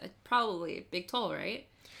 it's probably a big toll, right?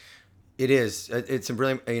 It is. It's a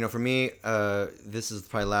brilliant. You know, for me, this is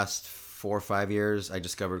probably last 4 or 5 years, I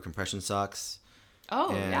discovered compression socks.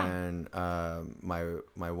 Oh, and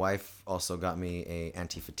my wife also got me a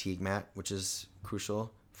anti-fatigue mat, which is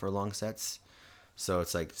crucial for long sets. So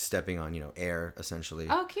it's like stepping on, you know, air essentially.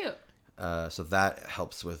 Oh, cute. So that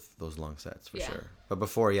helps with those long sets for sure. But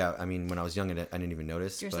before, I mean, when I was young, I didn't even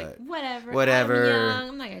notice. You're but just like, whatever. I'm young.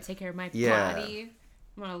 I'm not gonna take care of my body.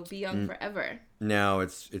 I'm gonna be young forever. No,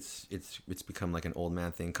 it's become like an old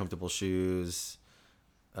man thing. Comfortable shoes.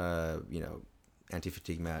 You know,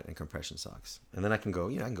 anti-fatigue mat and compression socks, and then I can go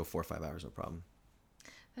 4 or 5 hours, no problem.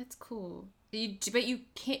 That's cool. But you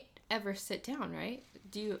can't ever sit down, right?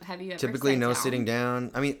 Have you ever typically no down? Sitting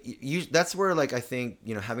down? I mean, that's where like I think,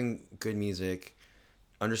 you know, having good music,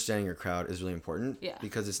 understanding your crowd is really important. Yeah.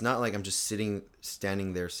 Because it's not like I'm just sitting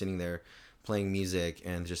there playing music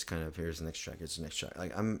and just kind of here's the next track, here's the next track.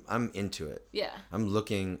 Like I'm into it. Yeah. I'm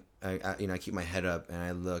looking. I keep my head up and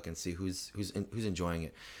I look and see who's enjoying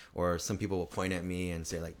it, or some people will point at me and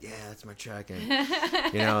say like, yeah, that's my track, and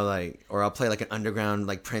you know, like, or I'll play like an underground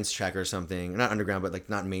like Prince track or something, not underground but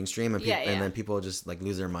like not mainstream, and and then people just like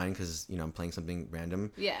lose their mind because, you know, I'm playing something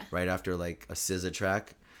random right after like a SZA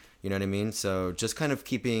track, you know what I mean? So just kind of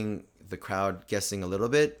keeping the crowd guessing a little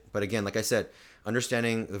bit, but again, like I said,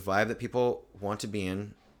 understanding the vibe that people want to be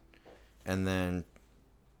in, and then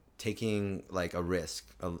taking like a risk,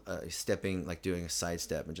 stepping, like doing a side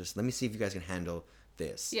step, and just let me see if you guys can handle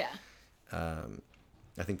this. Yeah.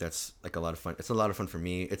 I think that's like a lot of fun. It's a lot of fun for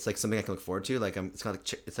me. It's like something I can look forward to. Like it's kind of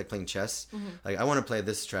like it's like playing chess. Mm-hmm. Like I want to play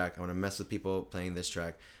this track. I want to mess with people playing this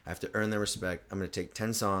track. I have to earn their respect. I'm going to take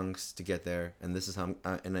 10 songs to get there, and this is how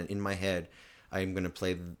and then in my head, I'm going to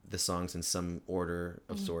play the songs in some order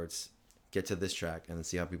of sorts. Get to this track and then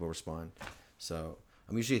see how people respond. So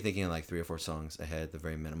I'm usually thinking like 3 or 4 songs ahead at the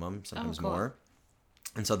very minimum, sometimes more.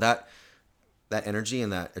 And so that energy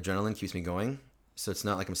and that adrenaline keeps me going. So it's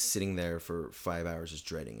not like I'm sitting there for 5 hours just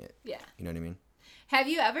dreading it. Yeah. You know what I mean? Have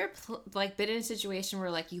you ever like been in a situation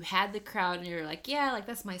where like you had the crowd and you're like, yeah, like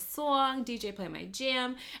that's my song, DJ play my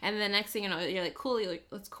jam, and the next thing you know, you're like, cool, you're like,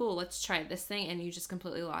 that's cool, let's try this thing, and you just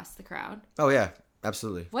completely lost the crowd? Oh yeah,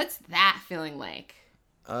 absolutely. What's that feeling like?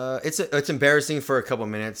 It's embarrassing for a couple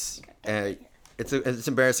minutes. It's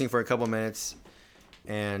embarrassing for a couple minutes,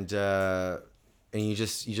 and you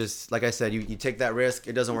just like I said, you take that risk.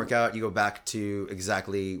 It doesn't work out. You go back to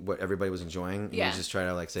exactly what everybody was enjoying. And you just try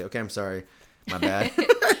to like say, okay, I'm sorry, My bad.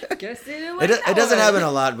 Guess they didn't like that It doesn't one. happen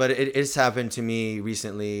a lot, but it's happened to me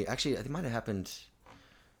recently. Actually, it might have happened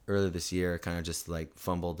earlier this year. Kind of just like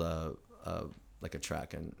fumbled like a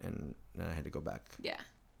track and then I had to go back. Yeah.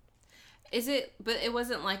 Is it? But it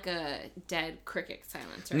wasn't like a dead cricket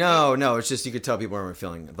silence, right? No. It's just you could tell people weren't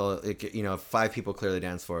feeling it. If 5 people clearly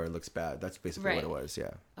dance for it, it looks bad. That's basically what it was.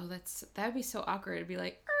 Yeah. Oh, that'd be so awkward. It'd be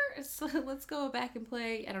like, let's go back and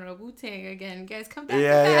play. I don't know, Wu-Tang again. Guys, come back.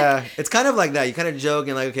 Yeah. It's kind of like that. You kind of joke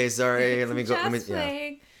and like, okay, sorry, let me go.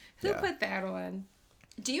 Yeah. Who put that on?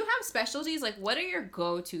 Do you have specialties? Like, what are your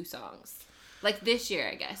go-to songs? Like this year,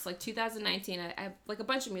 I guess. Like 2019, I like a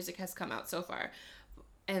bunch of music has come out so far.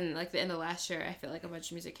 And like the end of last year, I feel like a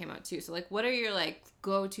bunch of music came out too. So like, what are your like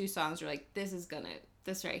go-to songs? You're like, this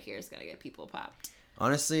right here is gonna get people popped.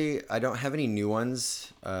 Honestly, I don't have any new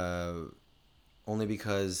ones. Only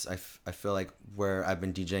because I feel like where I've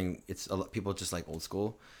been DJing, it's a lot, people just like old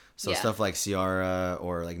school. So stuff like Ciara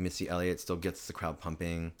or like Missy Elliott still gets the crowd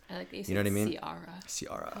pumping. I like that you know what I mean?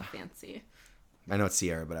 Ciara. Oh, fancy. I know it's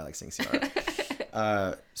Ciara, but I like saying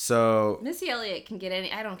Ciara. So Missy Elliott can get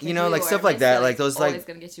any. I don't care. You know, like stuff like that, like those like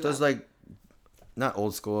like not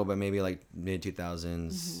old school, but maybe like mid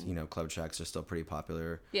 2000s. You know, club tracks are still pretty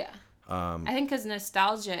popular. Yeah. I think because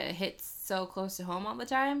nostalgia hits so close to home all the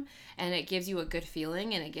time, and it gives you a good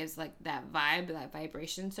feeling, and it gives like that vibe, that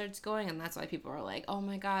vibration starts going, and that's why people are like, "Oh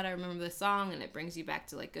my god, I remember this song," and it brings you back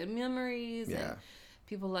to like good memories. Yeah. And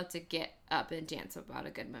people love to get up and dance about a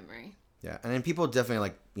good memory. Yeah, and then people definitely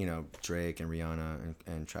like Drake and Rihanna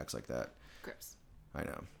and tracks like that. Gross. I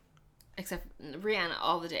know. Except Rihanna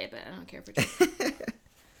all the day, but I don't care for Drake.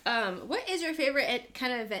 What is your favorite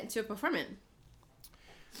kind of event to perform in?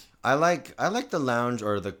 I like the lounge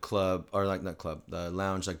or the club, or like not club, the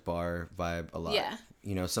lounge like bar vibe a lot.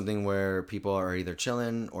 Yeah. Something where people are either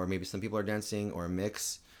chilling or maybe some people are dancing or a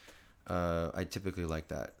mix. I typically like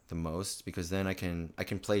that the most because then I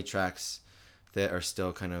can play tracks that are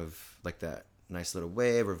still kind of like that nice little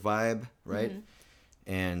wave or vibe, right?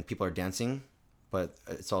 And people are dancing, but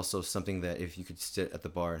it's also something that if you could sit at the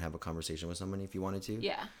bar and have a conversation with somebody if you wanted to.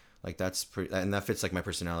 Yeah. Like that's pretty, and that fits like my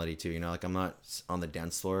personality too. Like I'm not on the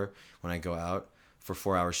dance floor when I go out for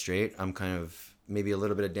 4 hours straight. I'm kind of maybe a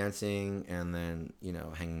little bit of dancing and then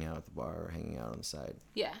hanging out at the bar or hanging out on the side.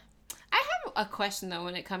 Yeah, I have a question though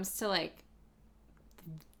when it comes to like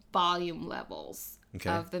volume levels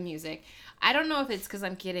of the music. I don't know if it's because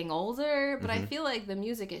I'm getting older, but I feel like the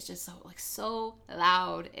music is just so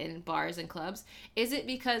loud in bars and clubs. Is it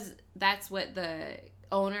because that's what the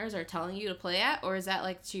owners are telling you to play at, or is that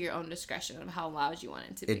like to your own discretion of how loud you want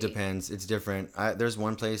it to be? It depends. It's different. There's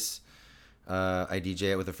one place I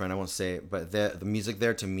DJ it with a friend. I won't say it, but the music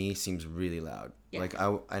there to me seems really loud. Yeah. Like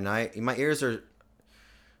my ears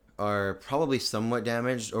are probably somewhat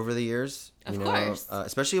damaged over the years. Of course.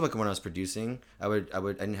 Especially like when I was producing, I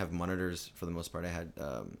didn't have monitors for the most part. I had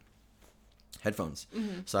headphones.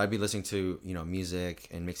 So I'd be listening to music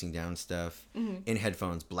and mixing down stuff in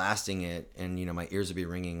headphones, blasting it, and my ears would be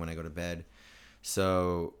ringing when I go to bed.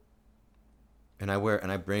 So and I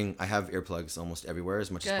have earplugs almost everywhere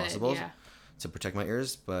as much as possible to protect my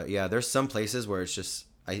ears. But yeah, there's some places where it's just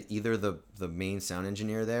either the main sound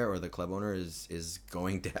engineer there or the club owner is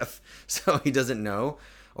going deaf, so he doesn't know,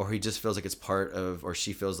 or he just feels like it's part of, or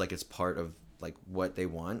she feels like it's part of like what they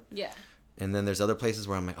want. Yeah. And then there's other places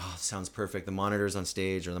where I'm like, oh, it sounds perfect. The monitors on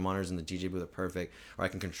stage or the monitors in the DJ booth are perfect, or I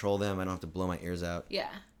can control them. I don't have to blow my ears out. Yeah.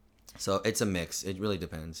 So it's a mix. It really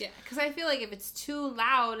depends. Yeah, because I feel like if it's too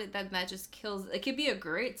loud, then that just kills. It could be a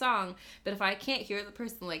great song, but if I can't hear the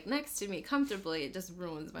person like next to me comfortably, it just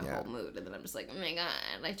ruins my whole mood. And then I'm just like, oh my god,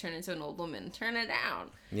 I turn into an old woman. Turn it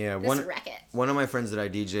down. Yeah, one of my friends that I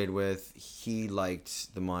DJ'd with, he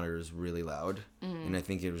liked the monitors really loud, and I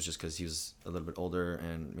think it was just because he was a little bit older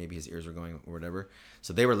and maybe his ears were going or whatever.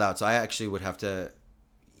 So they were loud. So I actually would have to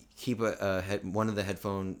keep one of the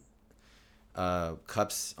headphone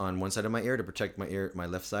cups on one side of my ear to protect my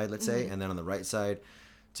left side, let's say, and then on the right side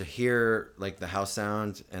to hear like the house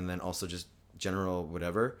sound, and then also just general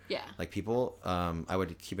whatever, like people, I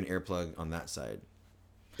would keep an earplug on that side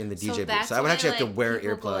in the DJ booth. So I would actually have to wear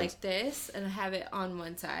earplugs go like this and have it on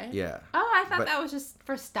one side. Yeah. Oh, I thought that was just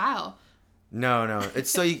for style. No, it's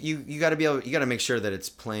so you got to you got to make sure that it's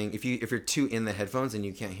playing. If you're too in the headphones and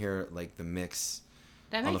you can't hear like the mix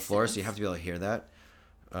on the floor, so you have to be able to hear that.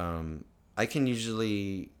 I can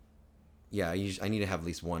usually, I need to have at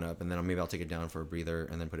least one up, and then maybe I'll take it down for a breather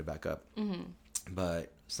and then put it back up.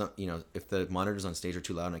 But if the monitors on stage are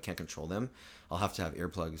too loud and I can't control them, I'll have to have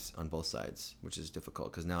earplugs on both sides, which is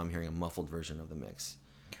difficult because now I'm hearing a muffled version of the mix.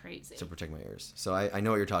 Crazy. To protect my ears. So I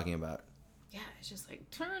know what you're talking about. Yeah, it's just like,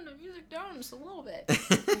 turn the music down just a little bit.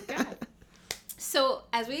 Oh my God. So,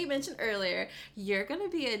 as we mentioned earlier, you're going to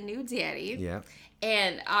be a new daddy. Yeah.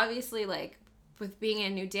 And obviously, like, with being a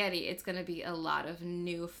new daddy, it's going to be a lot of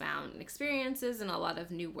newfound experiences and a lot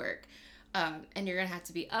of new work. And you're going to have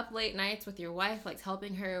to be up late nights with your wife, like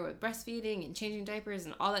helping her with breastfeeding and changing diapers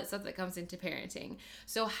and all that stuff that comes into parenting.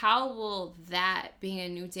 So how will that, being a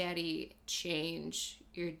new daddy, change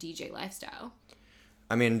your DJ lifestyle?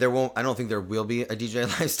 I mean, I don't think there will be a DJ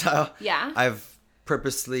lifestyle. Yeah. I've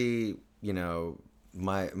purposely,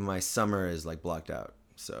 my summer is like blocked out.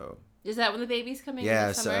 So. Is that when the baby's coming? Yeah,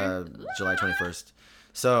 it's July 21st.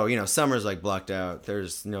 So, summer's like blocked out.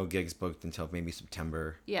 There's no gigs booked until maybe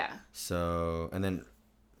September. Yeah. So, and then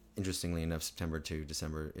interestingly enough, September to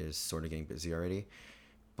December is sort of getting busy already.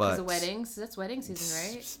 But the weddings, that's wedding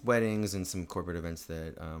season, right? Weddings and some corporate events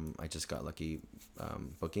that I just got lucky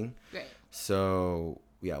booking. Right. So,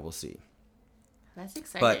 yeah, we'll see. That's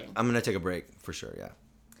exciting. But I'm going to take a break for sure, yeah.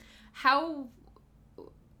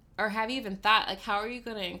 Or have you even thought, like, how are you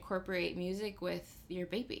going to incorporate music with your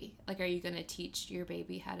baby? Like, are you going to teach your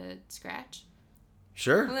baby how to scratch?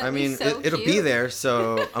 Sure. I mean, it'll be there.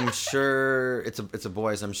 So I'm sure it's a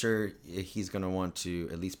boy. So I'm sure he's going to want to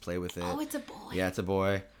at least play with it. Oh, it's a boy. Yeah, it's a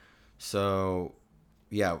boy. So,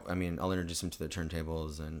 yeah, I mean, I'll introduce him to the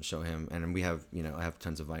turntables and show him. And we have, I have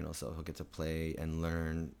tons of vinyl. So he'll get to play and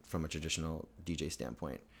learn from a traditional DJ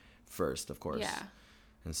standpoint first, of course. Yeah.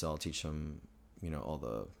 And so I'll teach him, all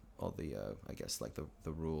the I guess like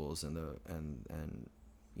the rules and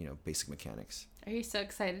basic mechanics. Are you so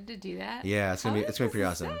excited to do that? Yeah, it's gonna be pretty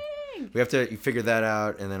awesome. We have to figure that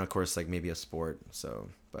out, and then of course like maybe a sport. So,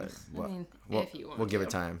 but we'll give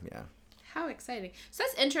it time. Yeah. How exciting! So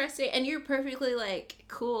that's interesting, and you're perfectly like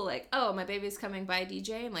cool. Like, oh, my baby's coming by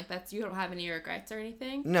DJ, and like you don't have any regrets or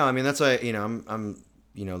anything. No, I mean that's why I'm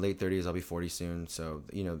late 30s. I'll be 40 soon. So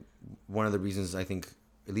one of the reasons I think,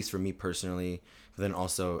 at least for me personally, but then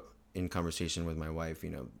also in conversation with my wife,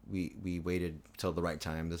 we waited till the right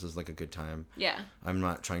time. This is like a good time. Yeah. I'm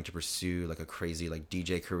not trying to pursue like a crazy like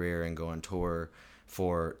DJ career and go on tour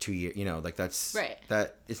for 2 years. Like that's right.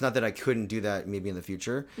 That it's not that I couldn't do that maybe in the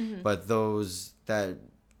future, but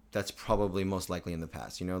that's probably most likely in the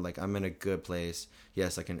past. Like I'm in a good place.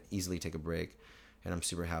 Yes, I can easily take a break. And I'm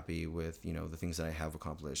super happy with, the things that I have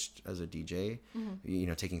accomplished as a DJ.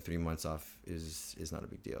 Taking 3 months off is not a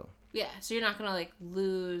big deal. Yeah, so you're not going to, like,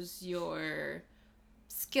 lose your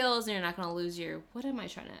skills, and you're not going to lose your, what am I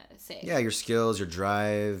trying to say? Yeah, your skills, your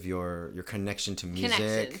drive, your connection to music.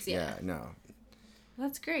 Connections, yeah. No.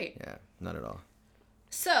 That's great. Yeah, not at all.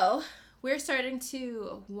 So, we're starting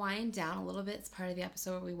to wind down a little bit. It's part of the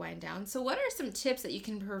episode where we wind down. So, what are some tips that you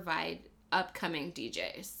can provide upcoming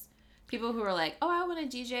DJs? People who are like, oh, I want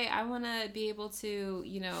to DJ. I want to be able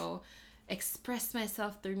to, express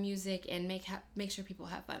myself through music and make sure people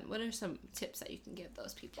have fun. What are some tips that you can give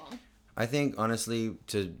those people? I think, honestly,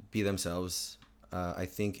 to be themselves. I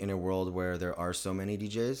think in a world where there are so many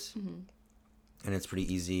DJs, and it's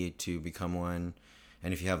pretty easy to become one,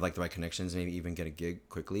 and if you have like the right connections, maybe even get a gig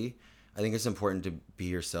quickly, I think it's important to be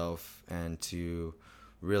yourself and to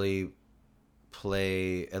really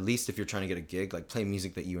play, at least if you're trying to get a gig, like play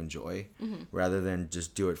music that you enjoy rather than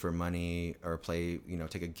just do it for money or play,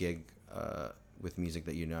 take a gig with music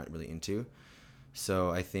that you're not really into. So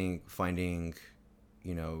I think finding,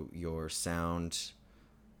 your sound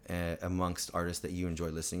amongst artists that you enjoy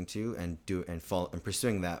listening to and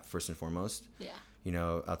pursuing that first and foremost. Yeah.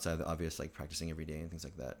 Outside the obvious, like practicing every day and things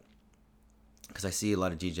like that. Because I see a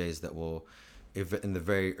lot of DJs that will, if in the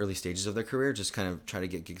very early stages of their career, just kind of try to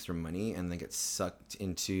get gigs for money and then get sucked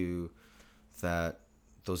into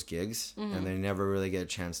those gigs, and they never really get a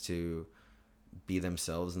chance to be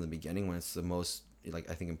themselves in the beginning, when it's the most, like,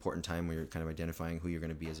 I think, important time where you're kind of identifying who you're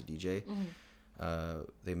going to be as a DJ.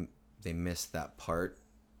 They miss that part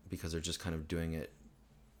because they're just kind of doing it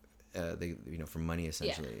for money,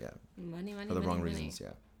 essentially. Yeah. Money for the wrong reasons.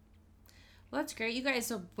 Yeah. Well, that's great, you guys.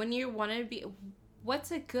 So when you want to be,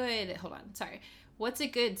 what's a good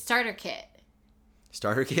starter kit?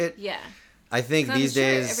 Starter kit? Yeah. I think these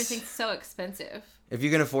days everything's so expensive. If you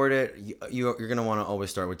can afford it, you're gonna want to always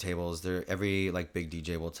start with tables. Every like big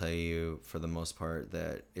DJ will tell you, for the most part,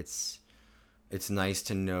 that it's nice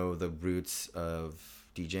to know the roots of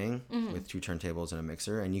DJing with 2 turntables and a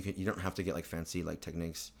mixer, and you don't have to get like fancy like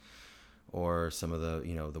Technics or some of the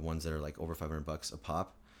the ones that are like over $500 a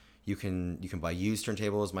pop. You can buy used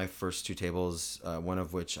turntables. My first 2 tables, one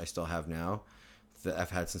of which I still have now, that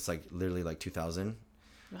I've had since like literally like 2000.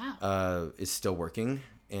 Wow. Is still working,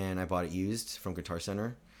 and I bought it used from Guitar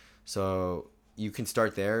Center. So you can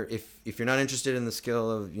start there. If you're not interested in the skill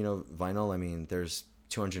of, you know, vinyl, I mean, there's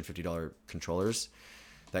 $250 controllers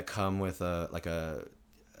that come with a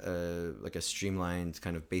streamlined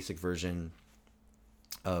kind of basic version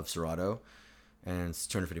of Serato, and it's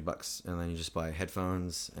 $250, and then you just buy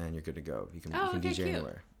headphones and you're good to go. You can DJ cute.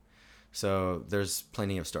 anywhere. So there's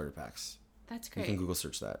plenty of starter packs. That's great. You can Google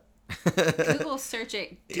search that. Google search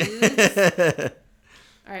it, dudes.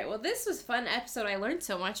 All right. Well, this was a fun episode. I learned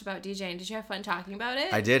so much about DJing. Did you have fun talking about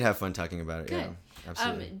it? I did have fun talking about it. Good. Yeah,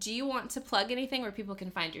 absolutely. Do you want to plug anything where people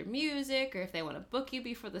can find your music, or if they want to book you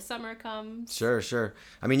before the summer comes? Sure.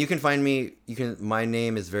 I mean, you can find me. My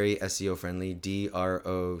name is very SEO friendly.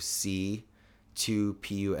 DROC2PUS.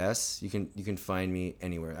 You can find me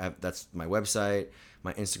anywhere. That's my website,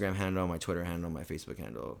 my Instagram handle, my Twitter handle, my Facebook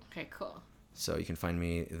handle. Okay, cool. So you can find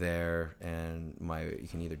me there, and you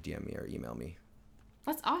can either DM me or email me.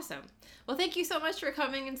 That's awesome. Well, thank you so much for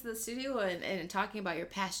coming into the studio and talking about your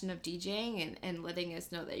passion of DJing and letting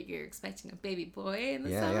us know that you're expecting a baby boy in the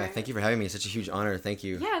summer. Yeah. Thank you for having me. It's such a huge honor. Thank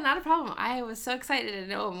you. Yeah, not a problem. I was so excited to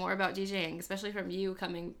know more about DJing, especially from you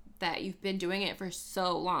coming that you've been doing it for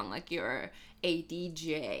so long. Like, you're a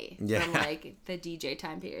DJ from like the DJ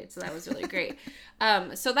time period. So that was really great.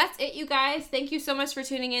 So that's it, you guys. Thank you so much for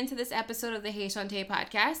tuning in to this episode of the Hey Shantae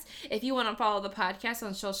podcast. If you want to follow the podcast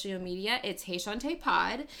on social media, it's Hey Shantae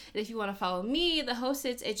Pod. And if you want to follow me, the host,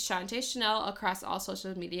 it's Shantae Chanel across all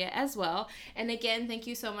social media as well. And again, thank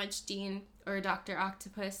you so much, Dean, or Dr.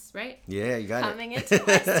 Octopus, right? Yeah, you got Coming into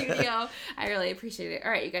my studio. I really appreciate it.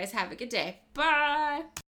 All right, you guys have a good day. Bye.